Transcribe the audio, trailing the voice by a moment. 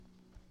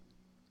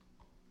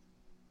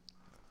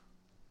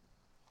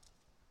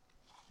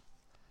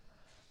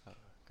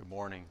Good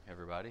morning,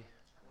 everybody.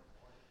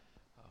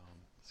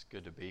 It's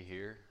good to be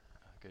here.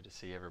 Good to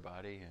see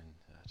everybody, and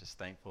just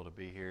thankful to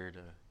be here to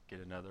get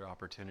another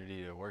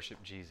opportunity to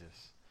worship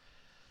Jesus.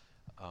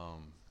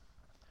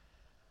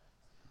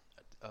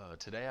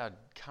 Today, I'd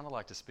kind of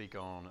like to speak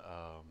on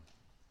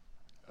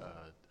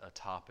a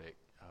topic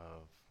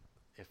of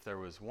if there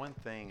was one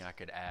thing I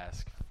could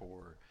ask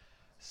for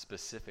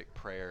specific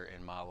prayer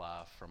in my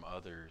life from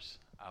others,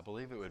 I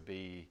believe it would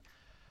be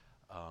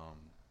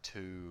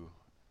to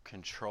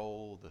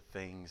control the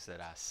things that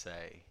I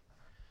say.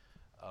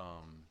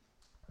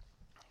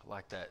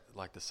 Like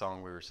the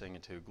song we were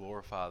singing to,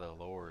 glorify the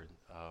Lord.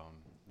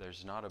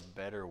 There's not a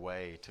better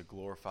way to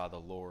glorify the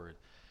Lord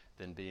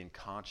than being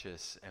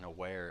conscious and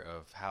aware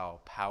of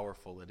how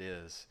powerful it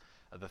is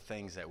of the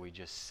things that we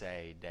just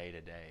say day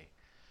to day.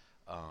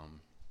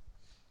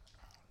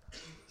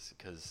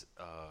 Because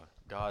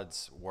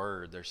God's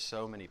Word, there's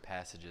so many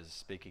passages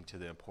speaking to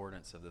the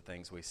importance of the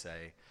things we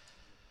say.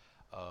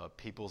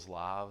 People's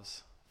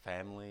lives,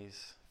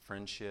 families,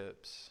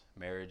 friendships,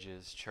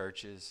 marriages,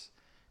 churches,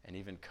 and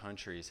even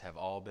countries have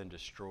all been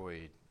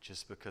destroyed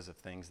just because of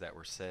things that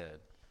were said.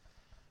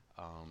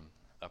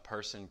 A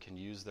person can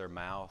use their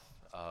mouth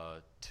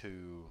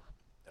to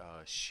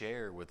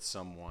share with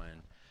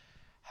someone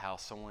how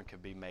someone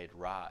could be made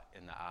right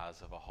in the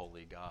eyes of a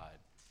holy God.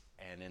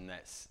 And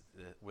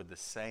with the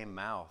same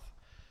mouth,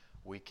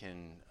 we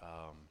can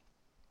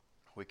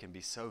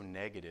be so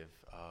negative.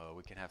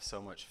 We can have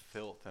so much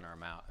filth in our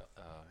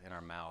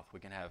mouth. We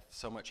can have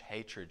so much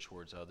hatred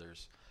towards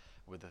others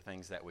with the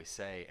things that we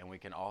say, and we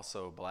can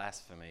also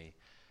blaspheme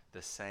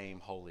the same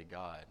holy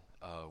God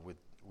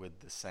with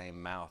the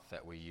same mouth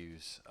that we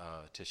use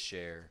to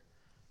share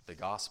the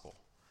gospel.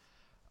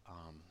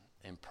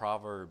 In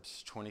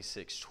Proverbs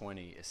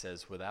 26:20, it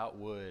says, "Without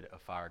wood, a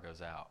fire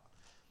goes out.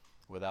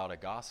 Without a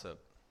gossip,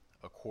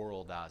 a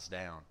quarrel dies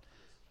down."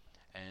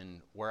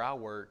 And where I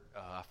work,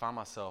 I find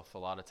myself a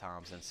lot of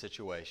times in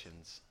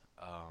situations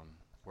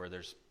where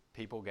there's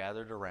people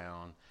gathered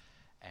around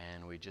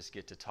and we just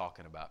get to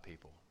talking about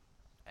people.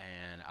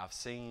 And I've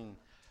seen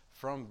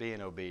from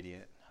being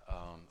obedient,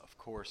 of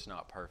course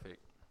not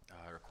perfect,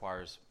 it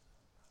requires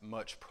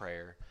much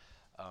prayer,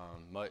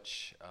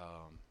 much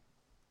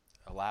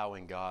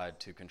allowing God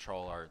to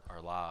control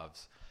our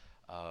lives,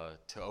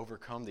 to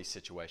overcome these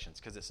situations,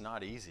 because it's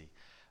not easy.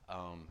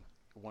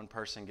 One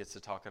person gets to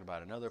talking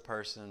about another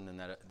person,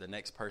 and the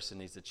next person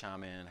needs to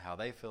chime in how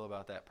they feel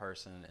about that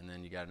person, and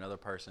then you got another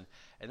person,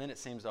 and then it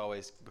seems to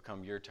always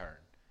become your turn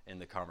in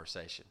the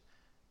conversation.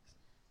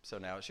 So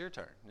now it's your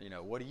turn.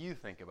 What do you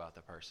think about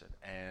the person?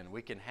 And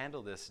we can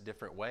handle this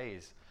different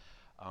ways,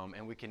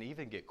 and we can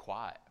even get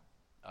quiet.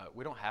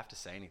 We don't have to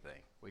say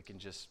anything. We can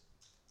just,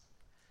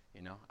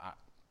 I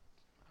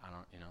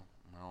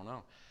don't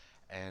know.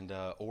 And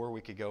or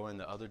we could go in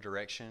the other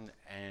direction,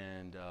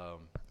 and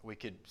we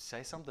could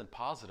say something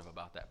positive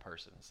about that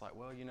person. It's like,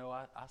 well,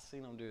 I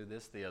seen them do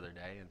this the other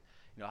day, and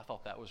I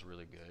thought that was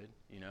really good,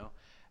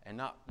 and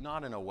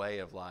not in a way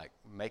of like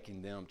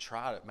making them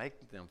try to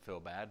make them feel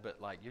bad, but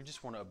like you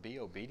just want to be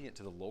obedient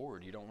to the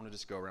Lord. You don't want to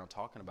just go around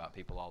talking about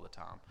people all the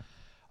time.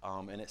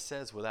 And it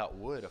says, without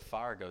wood, a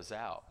fire goes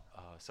out.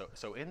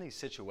 So in these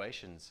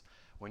situations,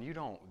 when you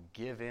don't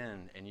give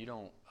in and you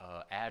don't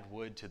add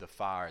wood to the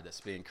fire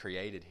that's being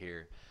created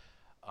here,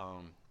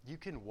 you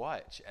can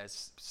watch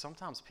as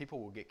sometimes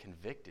people will get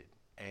convicted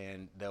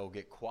and they'll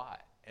get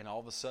quiet. And all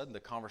of a sudden, the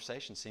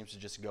conversation seems to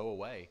just go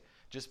away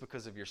just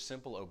because of your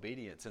simple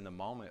obedience in the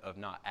moment of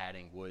not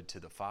adding wood to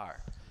the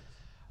fire.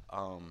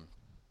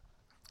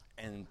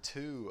 And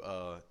two,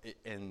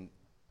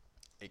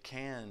 it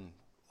can,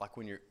 like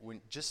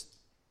when just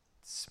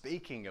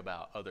speaking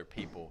about other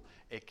people,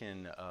 it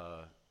can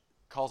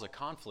cause a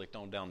conflict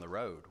on down the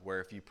road,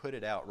 where if you put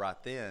it out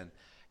right then,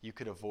 you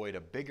could avoid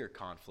a bigger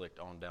conflict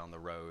on down the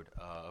road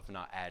of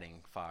not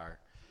adding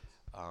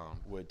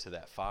wood to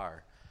that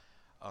fire.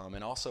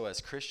 And also as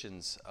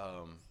Christians,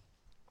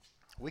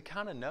 we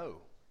kind of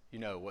know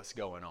what's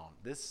going on.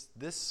 This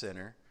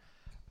sinner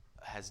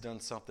has done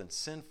something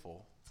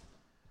sinful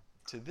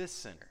to this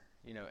sinner,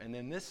 and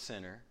then this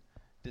sinner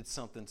did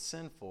something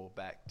sinful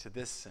back to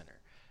this sinner.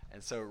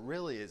 And so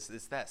really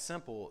it's that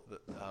simple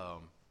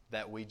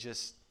that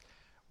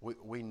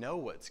we know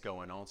what's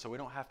going on, so we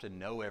don't have to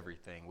know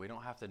everything. We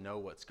don't have to know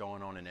what's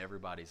going on in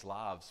everybody's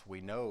lives.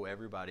 We know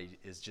everybody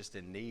is just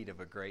in need of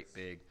a great,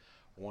 big,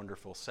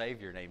 wonderful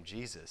Savior named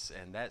Jesus,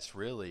 and that's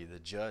really the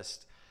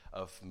gist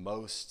of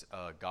most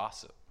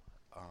gossip.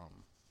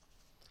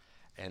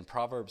 And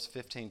Proverbs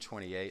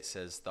 15:28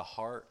 says, "The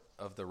heart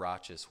of the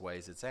righteous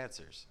weighs its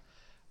answers,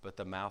 but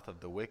the mouth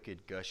of the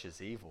wicked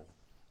gushes evil."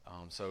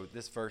 So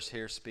this verse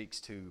here speaks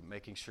to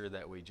making sure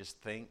that we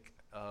just think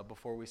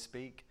before we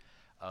speak.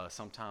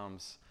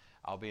 Sometimes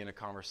I'll be in a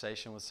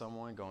conversation with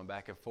someone going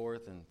back and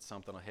forth, and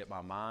something will hit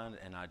my mind,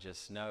 and I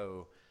just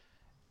know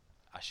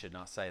I should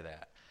not say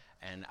that.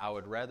 And I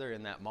would rather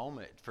in that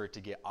moment for it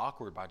to get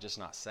awkward by just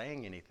not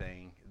saying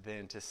anything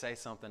than to say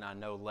something I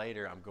know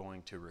later I'm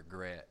going to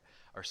regret,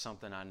 or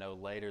something I know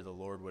later the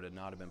Lord would have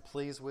not have been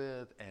pleased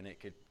with, and it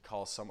could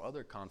cause some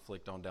other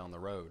conflict on down the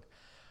road.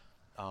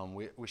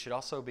 We should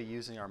also be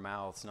using our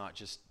mouths not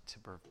just to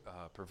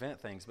prevent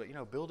things, but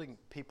building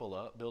people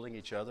up, building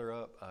each other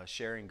up,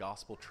 sharing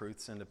gospel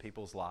truths into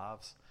people's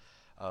lives.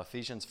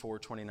 Ephesians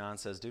 4:29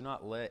 says, "Do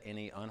not let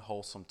any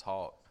unwholesome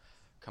talk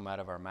come out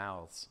of our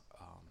mouths,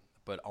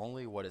 but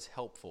only what is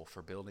helpful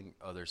for building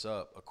others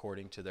up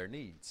according to their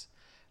needs,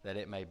 that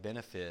it may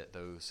benefit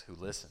those who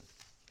listen."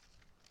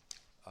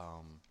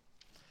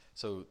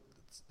 So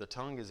the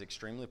tongue is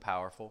extremely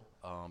powerful.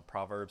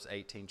 Proverbs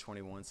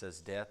 18:21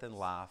 says, "Death and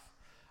life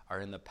are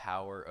in the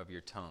power of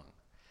your tongue,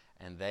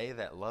 and they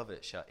that love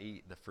it shall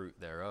eat the fruit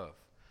thereof."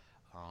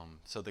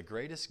 So the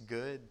greatest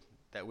good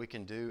that we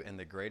can do and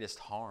the greatest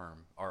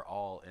harm are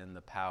all in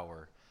the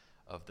power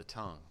of the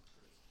tongue.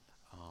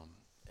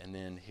 And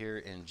then here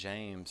in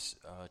James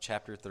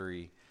chapter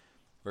 3,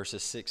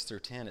 verses 6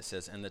 through 10, it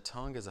says, "And the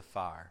tongue is a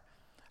fire,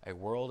 a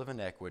world of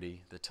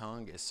iniquity. The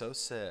tongue is so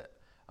set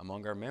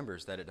among our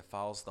members that it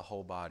defiles the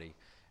whole body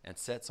and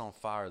sets on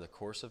fire the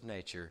course of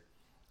nature,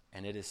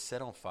 and it is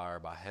set on fire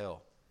by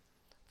hell.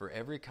 For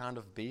every kind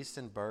of beast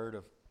and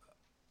bird,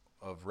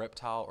 of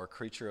reptile or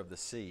creature of the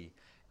sea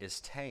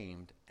is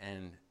tamed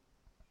and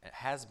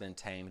has been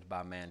tamed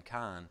by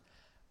mankind,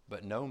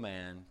 but no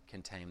man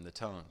can tame the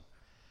tongue."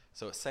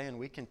 So it's saying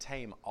we can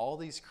tame all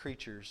these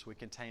creatures, we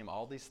can tame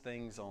all these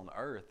things on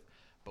earth,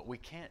 but we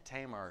can't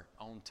tame our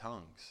own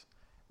tongues.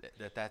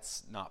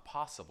 That's not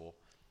possible.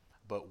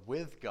 But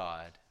with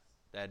God,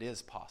 that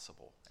is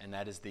possible, and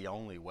that is the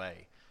only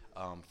way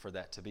for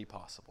that to be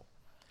possible.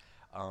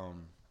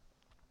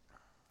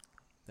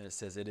 Then it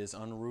says, "It is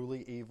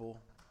unruly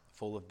evil,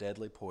 full of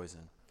deadly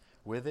poison.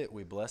 With it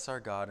we bless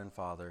our God and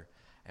Father,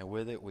 and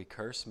with it we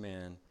curse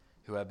men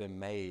who have been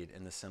made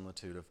in the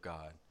similitude of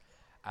God.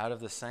 Out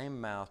of the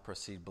same mouth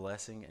proceed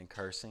blessing and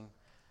cursing.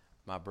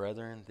 My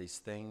brethren, these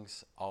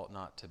things ought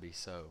not to be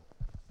so."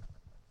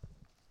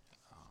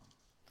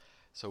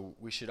 So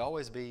we should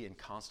always be in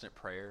constant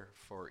prayer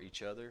for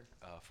each other,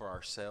 for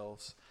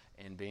ourselves,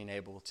 and being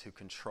able to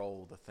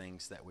control the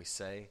things that we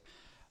say.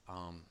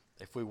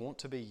 If we want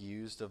to be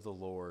used of the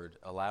Lord,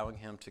 allowing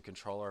Him to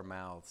control our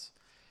mouths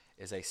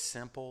is a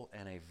simple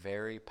and a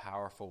very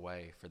powerful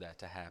way for that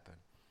to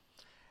happen.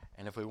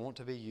 And if we want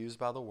to be used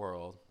by the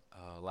world,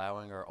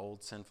 allowing our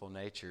old sinful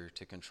nature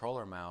to control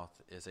our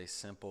mouth is a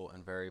simple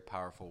and very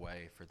powerful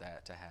way for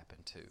that to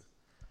happen too.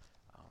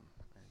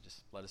 And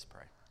just let us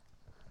pray.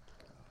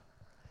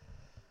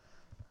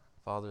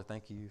 Father,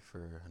 thank you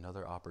for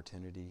another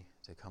opportunity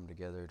to come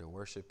together to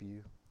worship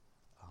you,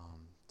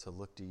 to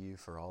look to you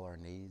for all our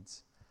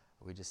needs.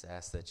 We just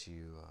ask that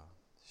you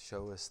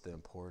show us the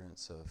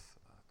importance of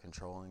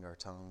controlling our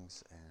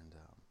tongues, and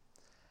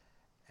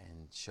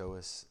show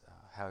us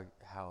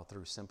how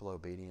through simple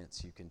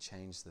obedience you can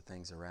change the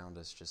things around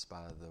us just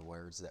by the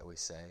words that we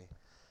say.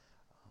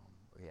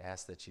 We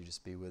ask that you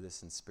just be with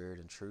us in spirit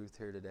and truth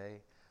here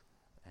today,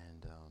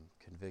 and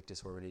convict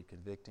us where we need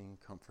convicting,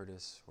 comfort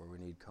us where we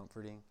need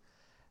comforting,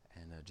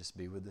 and just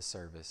be with the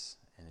service.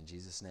 And in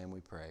Jesus' name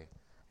we pray,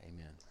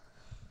 amen.